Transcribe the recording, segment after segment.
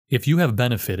If you have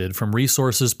benefited from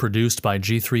resources produced by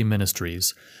G3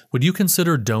 Ministries, would you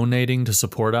consider donating to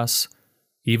support us?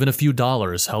 Even a few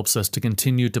dollars helps us to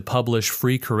continue to publish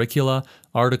free curricula,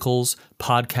 articles,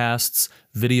 podcasts,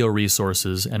 video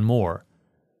resources, and more.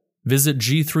 Visit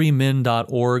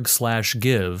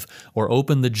g3min.org/give or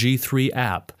open the G3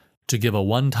 app to give a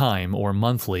one-time or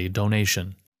monthly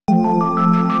donation.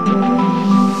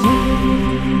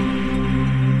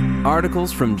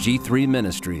 Articles from G3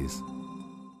 Ministries.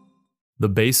 The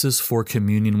Basis for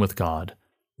Communion with God,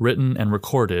 written and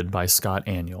recorded by Scott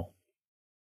Aniol.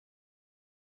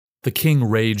 The king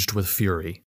raged with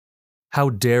fury.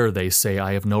 "How dare they say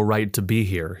I have no right to be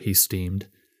here," he steamed.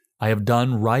 "I have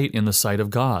done right in the sight of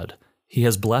God. He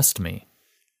has blessed me."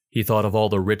 He thought of all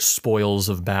the rich spoils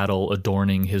of battle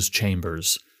adorning his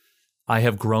chambers. "I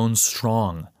have grown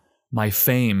strong. My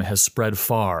fame has spread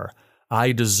far.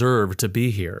 I deserve to be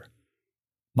here."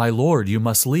 "My lord, you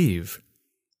must leave."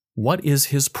 What is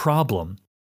his problem?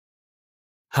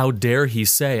 How dare he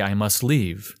say I must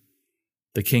leave?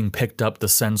 The king picked up the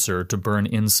censer to burn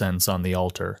incense on the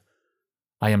altar.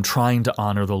 "I am trying to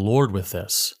honor the Lord with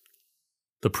this."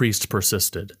 The priest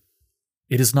persisted.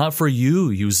 "It is not for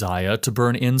you, Uzziah, to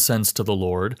burn incense to the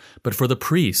Lord, but for the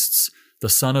priests, the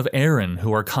son of Aaron,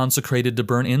 who are consecrated to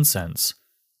burn incense."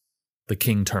 The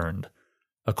king turned.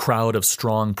 A crowd of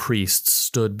strong priests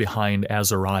stood behind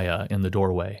Azariah in the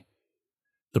doorway.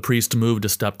 The priest moved a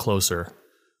step closer.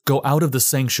 "Go out of the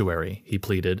sanctuary," he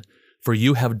pleaded, "for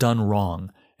you have done wrong,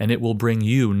 and it will bring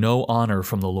you no honor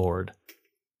from the Lord."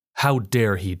 How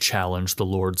dare he challenge the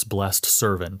Lord's blessed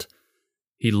servant?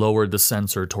 He lowered the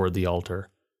censer toward the altar.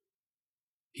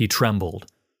 He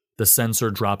trembled, the censer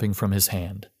dropping from his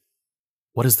hand.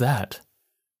 What is that?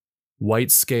 White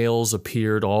scales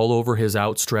appeared all over his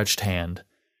outstretched hand.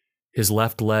 His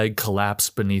left leg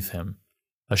collapsed beneath him.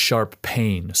 A sharp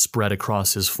pain spread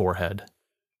across his forehead.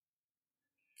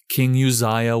 King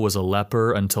Uzziah was a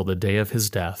leper until the day of his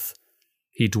death.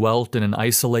 He dwelt in an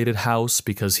isolated house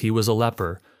because he was a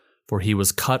leper, for he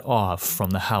was cut off from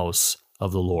the house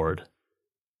of the Lord.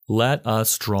 Let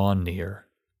us draw near.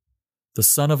 The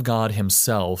Son of God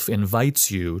himself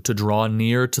invites you to draw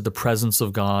near to the presence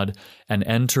of God and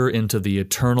enter into the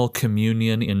eternal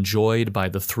communion enjoyed by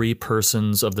the three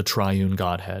persons of the triune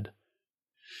Godhead.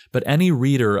 But any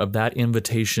reader of that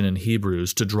invitation in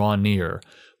Hebrews to draw near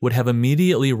would have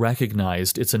immediately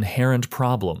recognized its inherent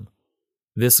problem.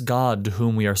 This God to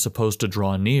whom we are supposed to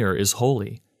draw near is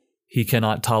holy. He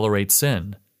cannot tolerate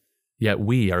sin, yet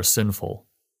we are sinful.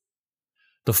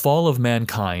 The fall of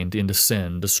mankind into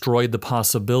sin destroyed the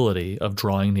possibility of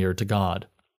drawing near to God.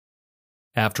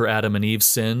 After Adam and Eve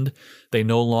sinned, they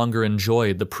no longer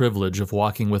enjoyed the privilege of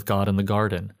walking with God in the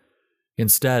garden.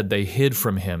 Instead, they hid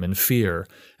from him in fear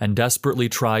and desperately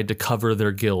tried to cover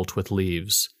their guilt with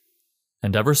leaves.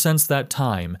 And ever since that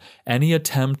time, any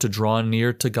attempt to draw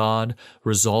near to God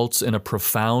results in a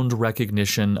profound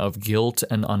recognition of guilt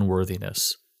and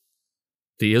unworthiness.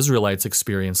 The Israelites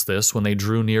experienced this when they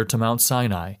drew near to Mount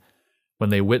Sinai. When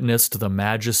they witnessed the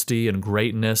majesty and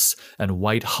greatness and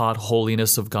white-hot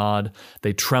holiness of God,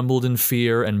 they trembled in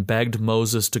fear and begged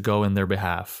Moses to go in their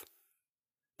behalf.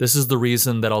 This is the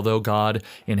reason that although God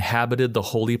inhabited the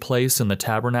holy place in the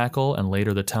tabernacle and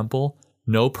later the temple,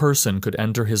 no person could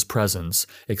enter his presence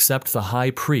except the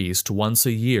high priest once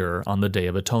a year on the Day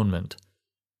of Atonement.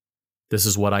 This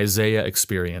is what Isaiah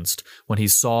experienced when he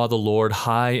saw the Lord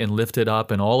high and lifted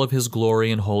up in all of his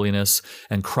glory and holiness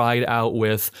and cried out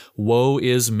with, "Woe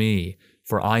is me,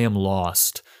 for I am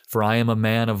lost. For I am a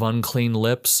man of unclean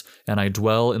lips, and I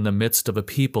dwell in the midst of a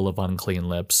people of unclean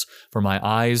lips, for my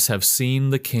eyes have seen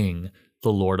the King,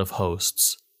 the Lord of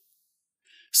hosts."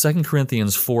 2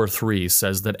 Corinthians 4:3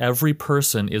 says that every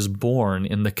person is born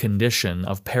in the condition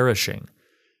of perishing,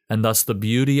 and thus the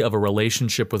beauty of a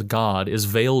relationship with God is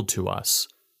veiled to us.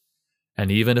 And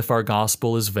even if our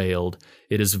gospel is veiled,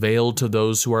 it is veiled to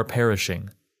those who are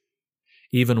perishing.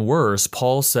 Even worse,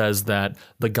 Paul says that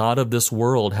the God of this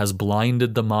world has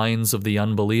blinded the minds of the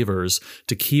unbelievers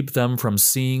to keep them from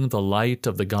seeing the light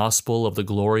of the gospel of the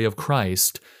glory of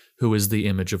Christ, who is the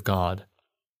image of God.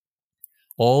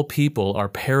 All people are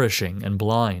perishing and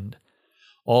blind.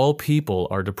 All people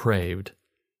are depraved.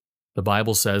 The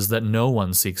Bible says that no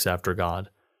one seeks after God.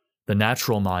 The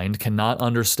natural mind cannot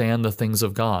understand the things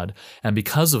of God, and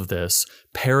because of this,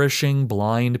 perishing,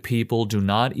 blind people do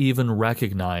not even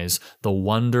recognize the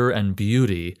wonder and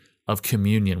beauty of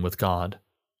communion with God.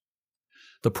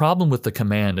 The problem with the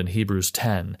command in Hebrews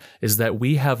 10 is that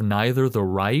we have neither the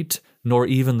right nor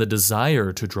even the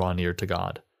desire to draw near to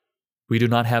God. We do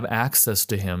not have access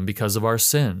to Him because of our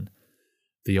sin.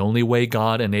 The only way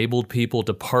God enabled people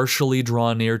to partially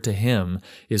draw near to Him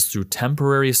is through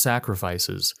temporary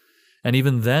sacrifices, and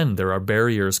even then there are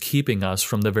barriers keeping us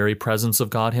from the very presence of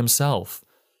God Himself.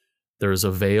 There is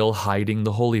a veil hiding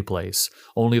the holy place.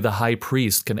 Only the high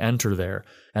priest can enter there,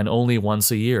 and only once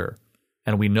a year.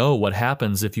 And we know what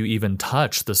happens if you even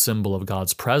touch the symbol of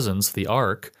God's presence, the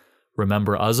ark.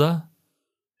 Remember Uzzah?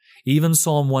 Even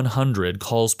Psalm 100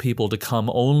 calls people to come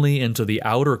only into the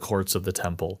outer courts of the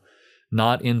temple,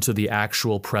 not into the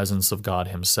actual presence of God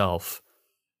Himself.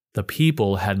 The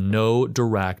people had no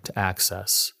direct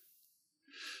access.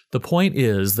 The point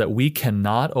is that we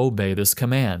cannot obey this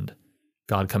command.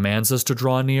 God commands us to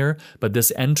draw near, but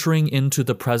this entering into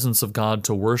the presence of God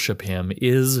to worship Him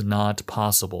is not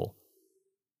possible.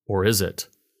 Or is it?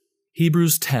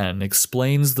 Hebrews 10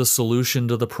 explains the solution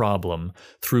to the problem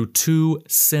through two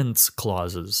since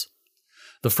clauses.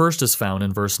 The first is found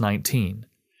in verse 19.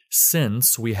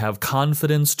 Since we have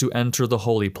confidence to enter the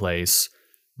holy place,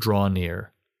 draw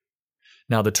near.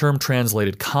 Now, the term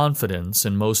translated confidence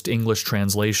in most English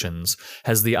translations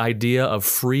has the idea of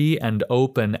free and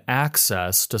open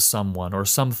access to someone or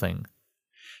something.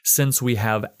 Since we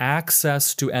have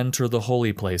access to enter the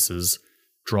holy places,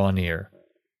 draw near.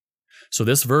 So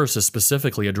this verse is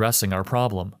specifically addressing our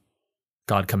problem.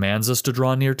 God commands us to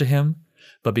draw near to Him,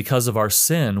 but because of our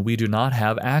sin, we do not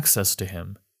have access to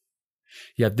Him.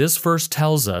 Yet this verse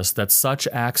tells us that such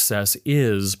access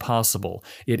is possible.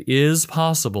 It is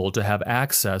possible to have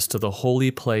access to the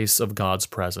holy place of God's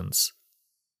presence.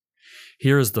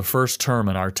 Here is the first term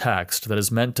in our text that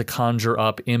is meant to conjure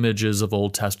up images of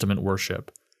Old Testament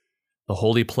worship. The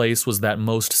holy place was that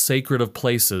most sacred of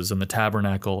places in the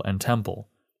tabernacle and temple,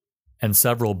 and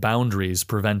several boundaries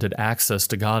prevented access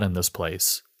to God in this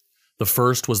place. The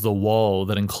first was the wall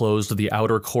that enclosed the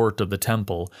outer court of the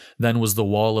temple, then was the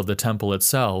wall of the temple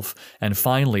itself, and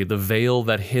finally the veil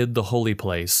that hid the holy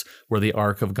place where the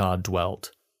ark of God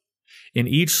dwelt. In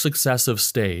each successive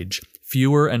stage,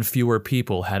 fewer and fewer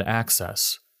people had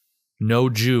access. No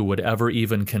Jew would ever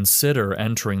even consider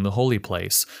entering the holy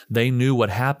place. They knew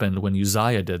what happened when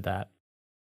Uzziah did that.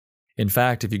 In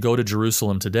fact, if you go to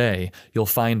Jerusalem today, you'll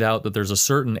find out that there's a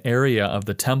certain area of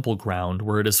the temple ground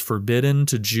where it is forbidden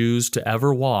to Jews to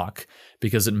ever walk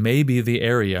because it may be the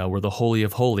area where the Holy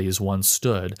of Holies once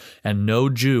stood, and no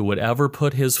Jew would ever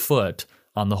put his foot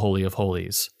on the Holy of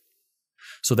Holies.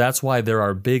 So that's why there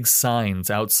are big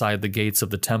signs outside the gates of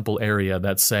the temple area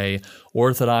that say,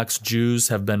 Orthodox Jews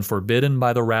have been forbidden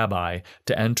by the rabbi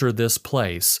to enter this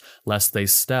place lest they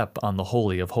step on the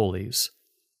Holy of Holies.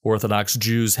 Orthodox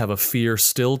Jews have a fear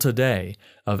still today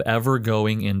of ever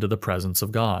going into the presence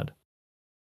of God.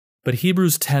 But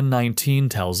Hebrews 10:19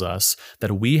 tells us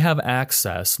that we have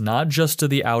access not just to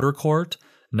the outer court,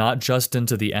 not just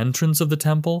into the entrance of the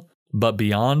temple, but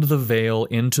beyond the veil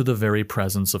into the very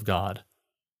presence of God.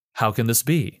 How can this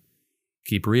be?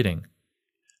 Keep reading.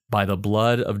 By the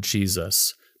blood of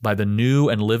Jesus, by the new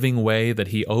and living way that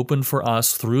He opened for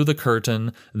us through the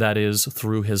curtain, that is,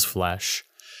 through His flesh.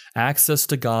 Access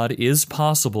to God is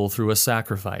possible through a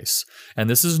sacrifice, and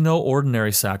this is no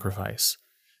ordinary sacrifice.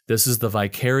 This is the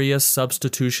vicarious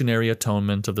substitutionary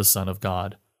atonement of the Son of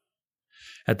God.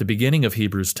 At the beginning of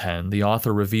Hebrews 10, the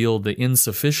author revealed the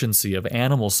insufficiency of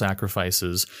animal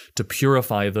sacrifices to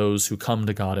purify those who come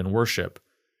to God in worship.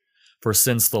 For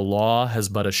since the law has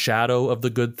but a shadow of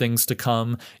the good things to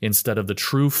come instead of the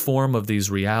true form of these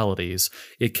realities,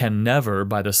 it can never,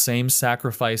 by the same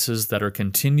sacrifices that are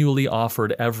continually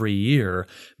offered every year,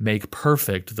 make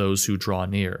perfect those who draw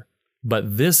near.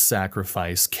 But this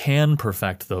sacrifice can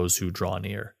perfect those who draw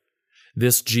near.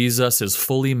 This Jesus is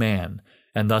fully man,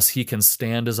 and thus He can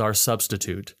stand as our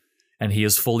substitute, and He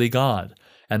is fully God,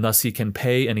 and thus He can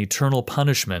pay an eternal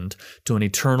punishment to an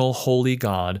eternal holy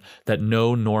God that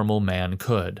no normal man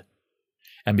could.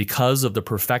 And because of the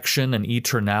perfection and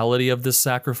eternality of this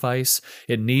sacrifice,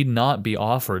 it need not be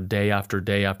offered day after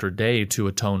day after day to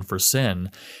atone for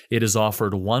sin. It is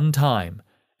offered one time,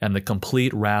 and the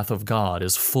complete wrath of God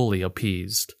is fully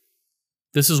appeased.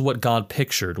 This is what God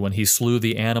pictured when He slew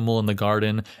the animal in the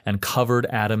garden and covered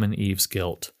Adam and Eve's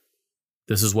guilt.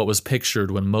 This is what was pictured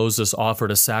when Moses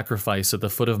offered a sacrifice at the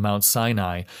foot of Mount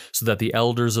Sinai so that the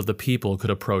elders of the people could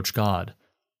approach God.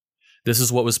 This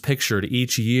is what was pictured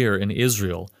each year in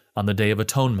Israel on the Day of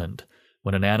Atonement,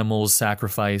 when an animal was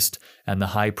sacrificed and the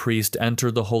high priest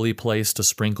entered the holy place to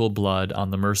sprinkle blood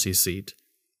on the mercy seat.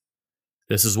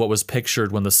 This is what was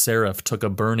pictured when the seraph took a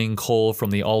burning coal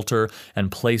from the altar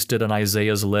and placed it on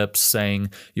Isaiah's lips,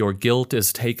 saying, "Your guilt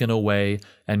is taken away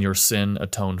and your sin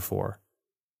atoned for."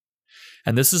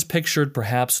 And this is pictured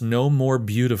perhaps no more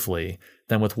beautifully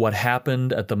than with what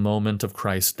happened at the moment of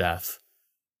Christ's death.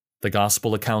 The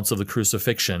gospel accounts of the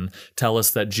crucifixion tell us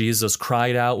that Jesus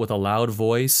cried out with a loud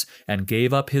voice and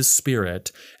gave up his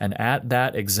spirit, and at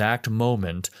that exact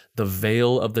moment, the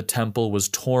veil of the temple was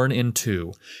torn in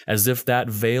two, as if that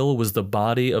veil was the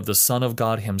body of the Son of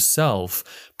God himself,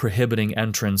 prohibiting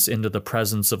entrance into the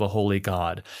presence of a holy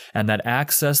God, and that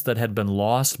access that had been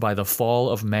lost by the fall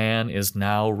of man is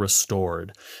now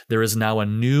restored. There is now a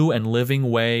new and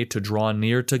living way to draw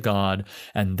near to God,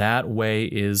 and that way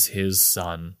is his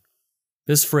Son.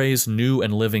 This phrase, new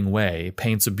and living way,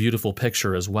 paints a beautiful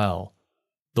picture as well.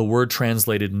 The word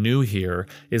translated new here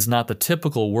is not the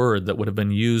typical word that would have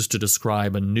been used to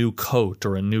describe a new coat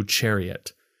or a new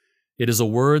chariot. It is a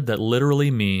word that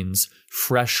literally means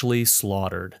freshly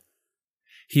slaughtered.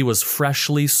 He was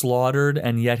freshly slaughtered,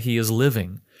 and yet he is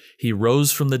living. He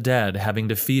rose from the dead, having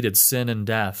defeated sin and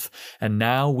death, and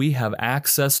now we have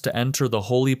access to enter the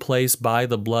holy place by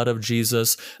the blood of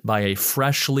Jesus, by a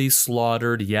freshly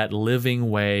slaughtered yet living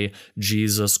way,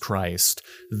 Jesus Christ.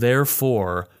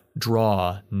 Therefore,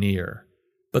 draw near.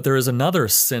 But there is another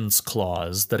since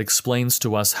clause that explains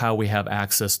to us how we have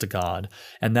access to God,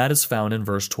 and that is found in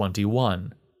verse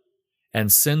 21.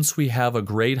 And since we have a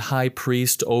great high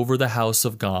priest over the house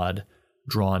of God,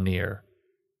 draw near.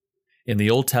 In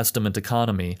the Old Testament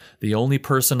economy, the only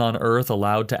person on earth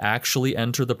allowed to actually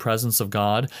enter the presence of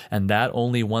God, and that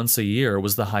only once a year,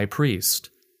 was the high priest.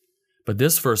 But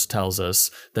this verse tells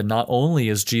us that not only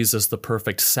is Jesus the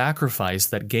perfect sacrifice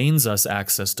that gains us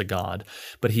access to God,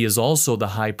 but he is also the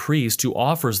high priest who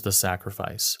offers the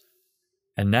sacrifice.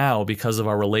 And now, because of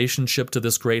our relationship to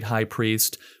this great high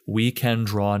priest, we can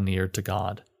draw near to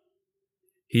God.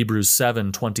 Hebrews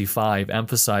 7:25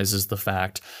 emphasizes the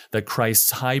fact that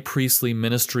Christ's high priestly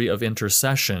ministry of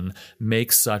intercession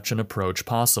makes such an approach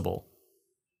possible.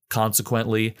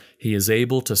 Consequently, he is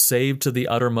able to save to the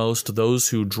uttermost those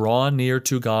who draw near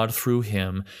to God through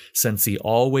him, since he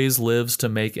always lives to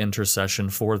make intercession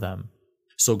for them.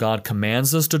 So God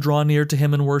commands us to draw near to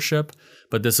him in worship,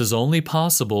 but this is only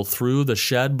possible through the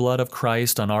shed blood of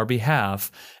Christ on our behalf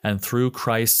and through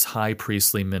Christ's high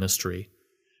priestly ministry.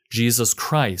 Jesus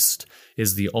Christ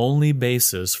is the only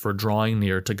basis for drawing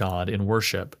near to God in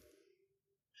worship.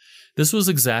 This was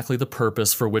exactly the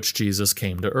purpose for which Jesus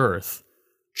came to earth.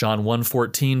 John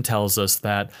 1:14 tells us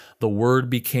that the Word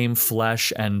became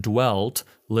flesh and dwelt,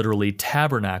 literally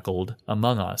tabernacled,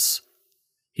 among us.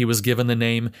 He was given the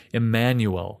name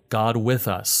Emmanuel, God with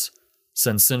us.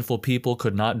 Since sinful people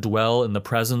could not dwell in the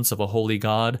presence of a holy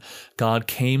God, God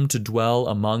came to dwell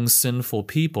among sinful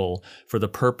people for the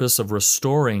purpose of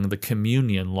restoring the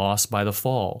communion lost by the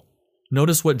fall.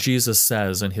 Notice what Jesus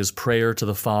says in his prayer to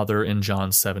the Father in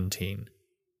John 17.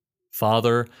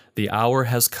 Father, the hour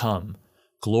has come.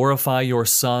 Glorify your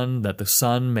Son, that the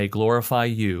Son may glorify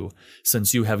you,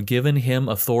 since you have given him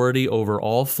authority over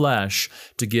all flesh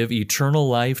to give eternal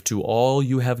life to all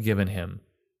you have given him.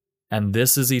 And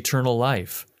this is eternal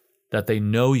life, that they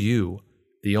know you,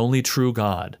 the only true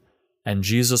God, and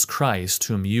Jesus Christ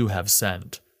whom you have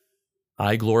sent.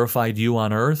 I glorified you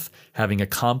on earth, having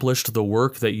accomplished the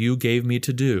work that you gave me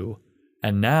to do.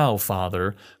 And now,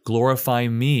 Father, glorify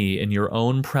me in your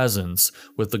own presence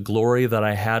with the glory that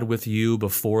I had with you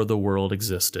before the world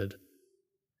existed.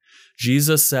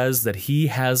 Jesus says that he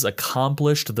has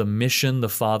accomplished the mission the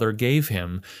Father gave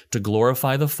him to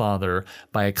glorify the Father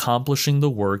by accomplishing the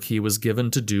work he was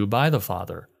given to do by the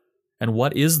Father. And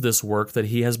what is this work that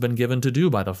he has been given to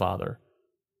do by the Father?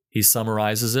 He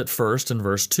summarizes it first in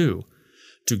verse 2,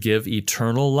 to give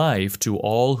eternal life to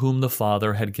all whom the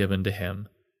Father had given to him.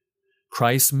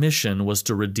 Christ's mission was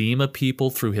to redeem a people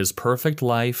through his perfect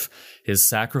life, his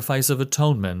sacrifice of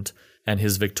atonement, and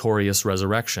his victorious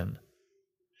resurrection.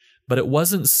 But it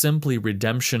wasn't simply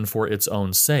redemption for its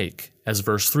own sake, as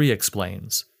verse 3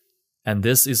 explains. And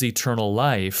this is eternal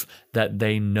life, that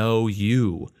they know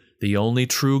you, the only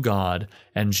true God,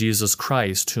 and Jesus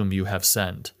Christ whom you have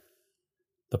sent.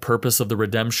 The purpose of the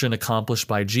redemption accomplished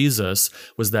by Jesus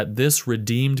was that this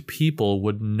redeemed people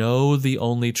would know the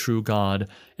only true God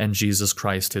and Jesus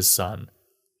Christ his Son.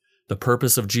 The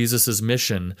purpose of Jesus'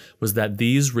 mission was that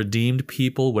these redeemed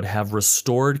people would have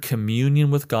restored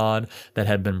communion with God that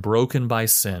had been broken by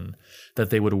sin, that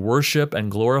they would worship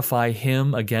and glorify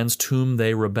him against whom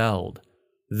they rebelled.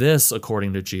 This,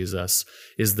 according to Jesus,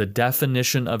 is the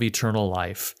definition of eternal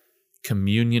life,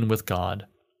 communion with God.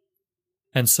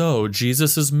 And so,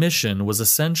 Jesus' mission was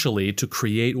essentially to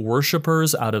create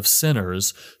worshipers out of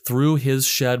sinners through his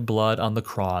shed blood on the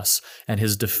cross and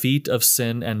his defeat of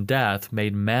sin and death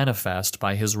made manifest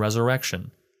by his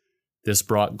resurrection. This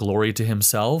brought glory to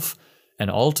himself and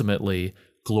ultimately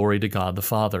glory to God the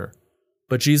Father.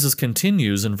 But Jesus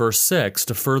continues in verse 6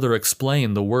 to further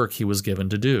explain the work he was given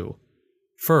to do.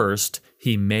 First,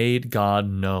 he made God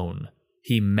known.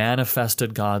 He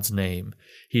manifested God's name.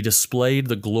 He displayed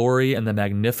the glory and the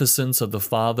magnificence of the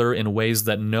Father in ways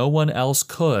that no one else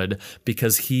could,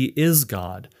 because he is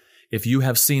God. If you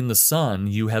have seen the Son,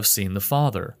 you have seen the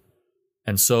Father.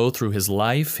 And so, through his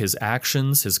life, his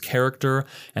actions, his character,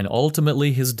 and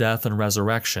ultimately his death and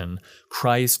resurrection,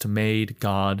 Christ made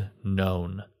God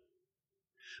known.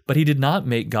 But he did not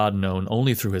make God known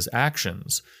only through his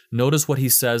actions. Notice what he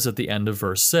says at the end of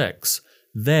verse 6.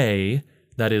 They,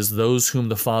 that is, those whom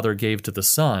the Father gave to the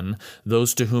Son,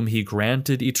 those to whom he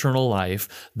granted eternal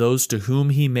life, those to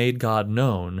whom he made God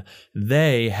known,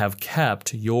 they have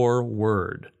kept your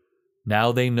word.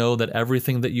 Now they know that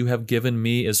everything that you have given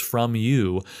me is from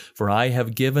you, for I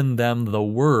have given them the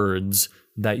words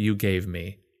that you gave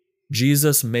me.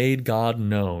 Jesus made God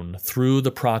known through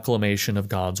the proclamation of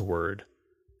God's word.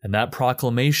 And that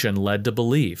proclamation led to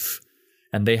belief.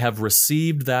 And they have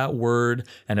received that word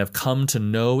and have come to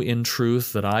know in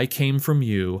truth that I came from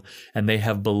you, and they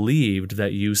have believed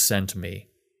that you sent me.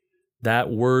 That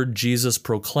word Jesus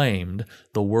proclaimed,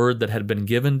 the word that had been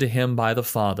given to him by the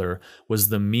Father, was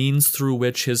the means through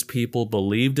which his people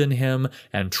believed in him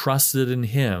and trusted in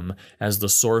him as the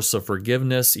source of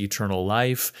forgiveness, eternal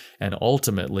life, and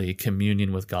ultimately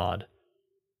communion with God.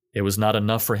 It was not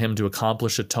enough for him to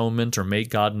accomplish atonement or make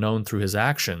God known through his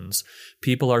actions.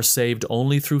 People are saved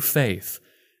only through faith,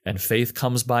 and faith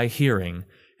comes by hearing,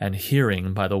 and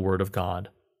hearing by the word of God.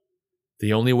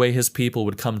 The only way his people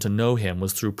would come to know him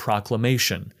was through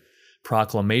proclamation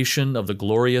of the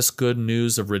glorious good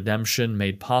news of redemption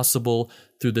made possible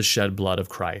through the shed blood of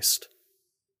Christ.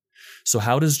 So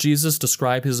how does Jesus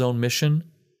describe his own mission?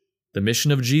 The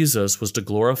mission of Jesus was to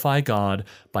glorify God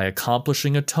by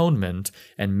accomplishing atonement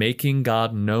and making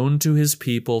God known to his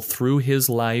people through his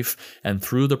life and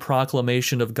through the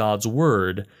proclamation of God's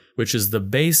word, which is the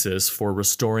basis for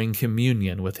restoring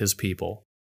communion with his people.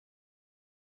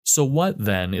 So what,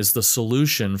 then, is the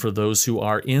solution for those who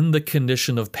are in the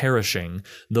condition of perishing,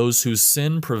 those whose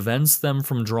sin prevents them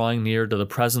from drawing near to the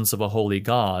presence of a holy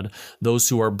God, those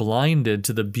who are blinded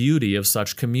to the beauty of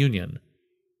such communion?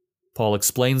 Paul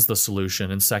explains the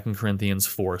solution in 2 Corinthians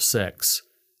 4:6.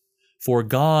 For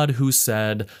God, who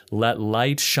said, "Let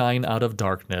light shine out of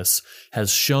darkness,"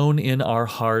 has shone in our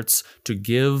hearts to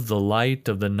give the light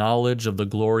of the knowledge of the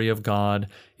glory of God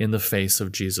in the face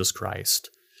of Jesus Christ.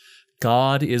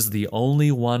 God is the only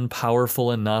one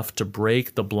powerful enough to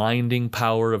break the blinding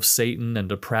power of Satan and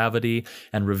depravity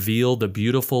and reveal the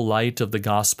beautiful light of the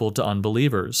gospel to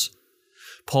unbelievers.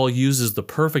 Paul uses the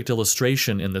perfect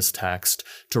illustration in this text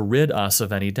to rid us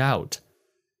of any doubt.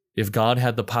 If God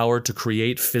had the power to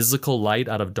create physical light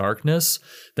out of darkness,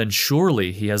 then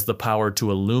surely he has the power to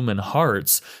illumine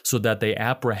hearts so that they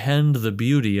apprehend the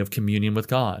beauty of communion with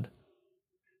God.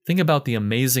 Think about the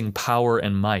amazing power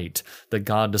and might that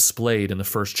God displayed in the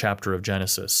first chapter of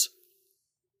Genesis.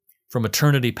 From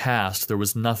eternity past, there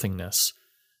was nothingness.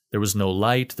 There was no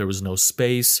light, there was no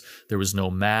space, there was no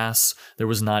mass, there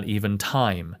was not even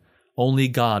time. Only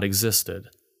God existed.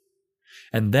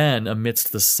 And then,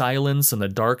 amidst the silence and the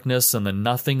darkness and the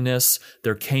nothingness,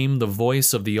 there came the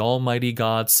voice of the Almighty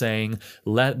God saying,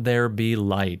 "Let there be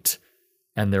light."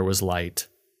 And there was light.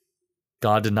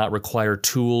 God did not require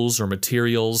tools or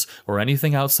materials or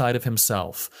anything outside of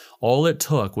himself. All it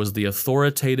took was the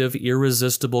authoritative,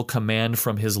 irresistible command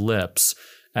from his lips,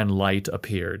 and light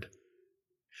appeared.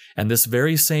 And this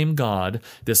very same God,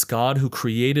 this God who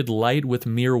created light with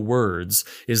mere words,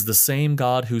 is the same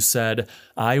God who said,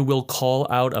 "I will call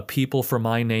out a people for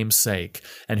my name's sake,"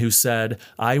 and who said,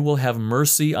 "I will have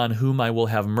mercy on whom I will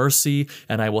have mercy,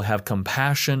 and I will have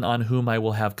compassion on whom I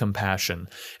will have compassion."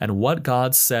 And what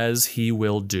God says he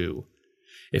will do.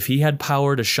 If he had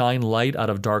power to shine light out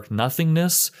of dark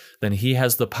nothingness, then he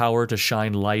has the power to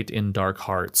shine light in dark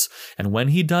hearts. And when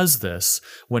he does this,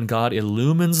 when God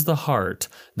illumines the heart,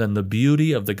 then the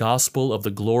beauty of the gospel of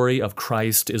the glory of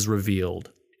Christ is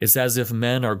revealed. It's as if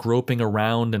men are groping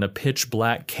around in a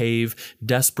pitch-black cave,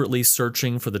 desperately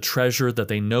searching for the treasure that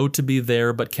they know to be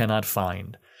there but cannot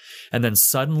find. And then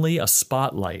suddenly a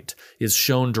spotlight is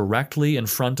shown directly in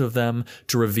front of them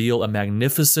to reveal a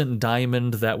magnificent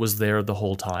diamond that was there the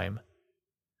whole time.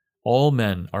 All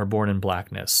men are born in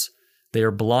blackness. They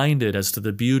are blinded as to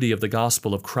the beauty of the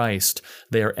gospel of Christ.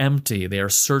 They are empty. They are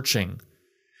searching.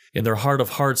 In their heart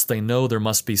of hearts, they know there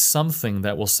must be something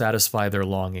that will satisfy their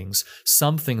longings,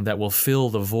 something that will fill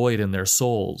the void in their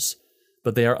souls.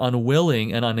 But they are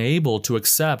unwilling and unable to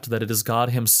accept that it is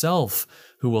God himself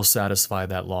who will satisfy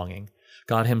that longing,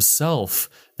 God himself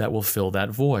that will fill that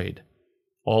void.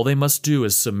 All they must do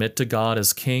is submit to God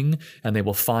as king, and they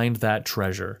will find that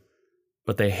treasure.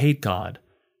 But they hate God,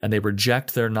 and they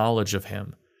reject their knowledge of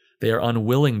him. They are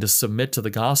unwilling to submit to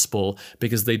the gospel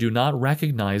because they do not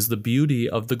recognize the beauty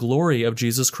of the glory of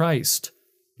Jesus Christ.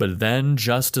 But then,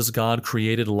 just as God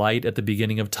created light at the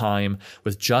beginning of time,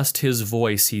 with just his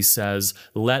voice he says,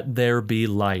 "Let there be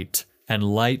light," and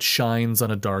light shines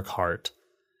on a dark heart.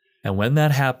 And when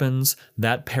that happens,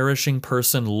 that perishing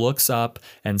person looks up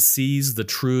and sees the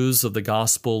truths of the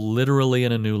gospel literally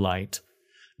in a new light.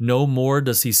 No more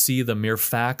does he see the mere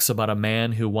facts about a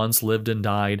man who once lived and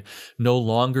died. No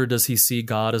longer does he see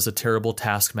God as a terrible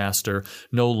taskmaster.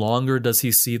 No longer does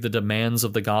he see the demands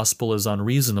of the gospel as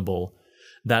unreasonable.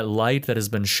 That light that has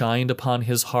been shined upon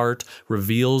his heart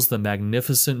reveals the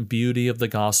magnificent beauty of the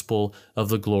gospel of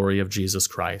the glory of Jesus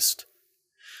Christ.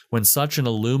 When such an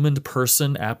illumined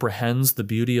person apprehends the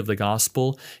beauty of the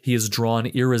gospel, he is drawn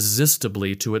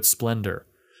irresistibly to its splendor.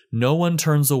 No one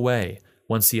turns away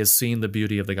once he has seen the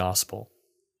beauty of the gospel.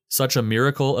 Such a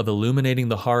miracle of illuminating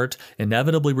the heart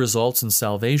inevitably results in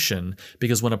salvation,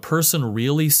 because when a person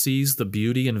really sees the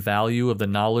beauty and value of the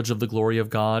knowledge of the glory of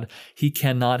God, he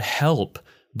cannot help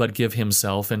but give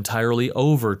himself entirely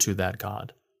over to that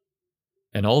God.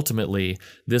 And ultimately,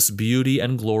 this beauty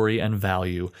and glory and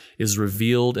value is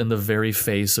revealed in the very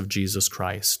face of Jesus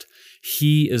Christ.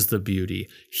 He is the beauty,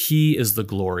 he is the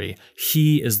glory,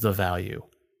 he is the value.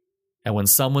 And when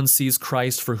someone sees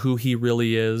Christ for who he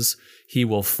really is, he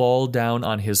will fall down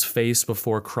on his face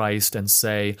before Christ and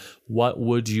say, "What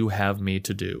would you have me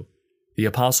to do?" The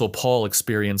Apostle Paul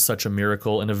experienced such a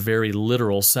miracle in a very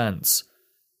literal sense.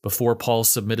 Before Paul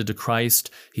submitted to Christ,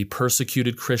 he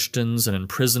persecuted Christians and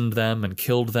imprisoned them and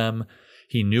killed them.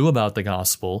 He knew about the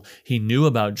gospel. He knew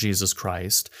about Jesus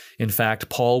Christ. In fact,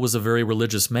 Paul was a very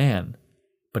religious man,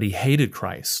 but he hated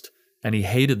Christ, and he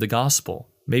hated the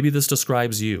gospel. Maybe this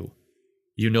describes you.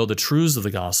 You know the truths of the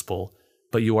gospel,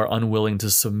 but you are unwilling to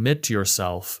submit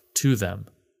yourself to them.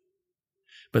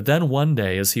 But then one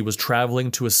day, as he was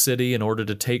traveling to a city in order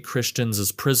to take Christians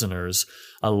as prisoners,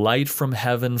 a light from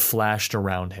heaven flashed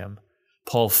around him.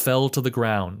 Paul fell to the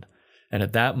ground, and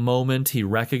at that moment he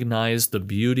recognized the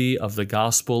beauty of the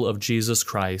gospel of Jesus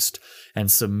Christ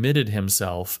and submitted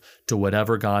himself to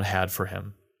whatever God had for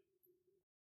him.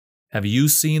 Have you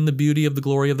seen the beauty of the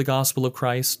glory of the gospel of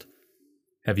Christ?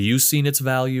 Have you seen its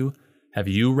value? Have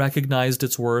you recognized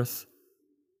its worth?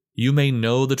 You may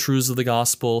know the truths of the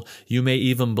gospel, you may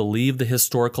even believe the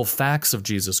historical facts of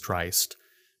Jesus Christ,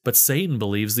 but Satan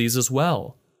believes these as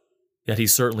well. Yet he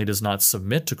certainly does not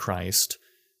submit to Christ,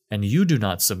 and you do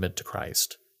not submit to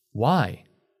Christ. Why?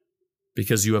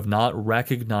 Because you have not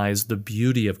recognized the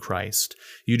beauty of Christ.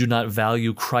 You do not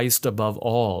value Christ above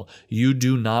all. You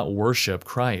do not worship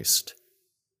Christ.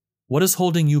 What is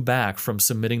holding you back from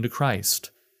submitting to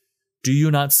Christ? Do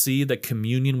you not see that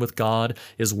communion with God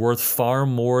is worth far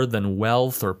more than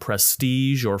wealth or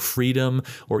prestige or freedom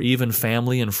or even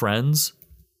family and friends?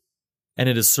 And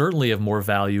it is certainly of more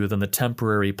value than the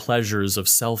temporary pleasures of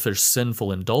selfish,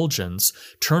 sinful indulgence.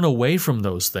 Turn away from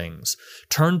those things.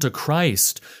 Turn to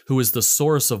Christ, who is the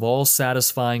source of all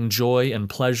satisfying joy and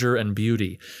pleasure and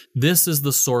beauty. This is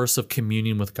the source of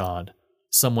communion with God.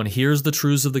 Someone hears the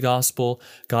truths of the gospel,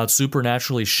 God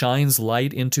supernaturally shines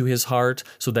light into his heart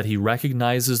so that he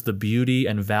recognizes the beauty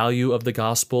and value of the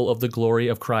gospel of the glory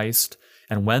of Christ.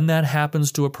 And when that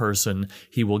happens to a person,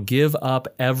 he will give up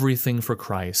everything for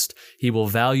Christ. He will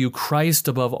value Christ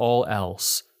above all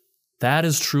else. That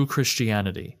is true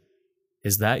Christianity.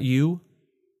 Is that you?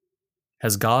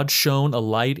 Has God shone a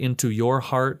light into your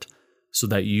heart so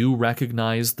that you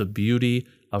recognize the beauty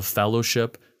of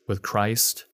fellowship with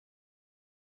Christ?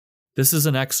 This is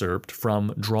an excerpt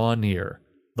from Draw Near,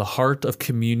 The Heart of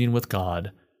Communion with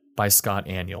God by Scott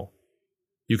Aniol.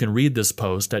 You can read this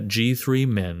post at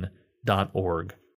g3min.org.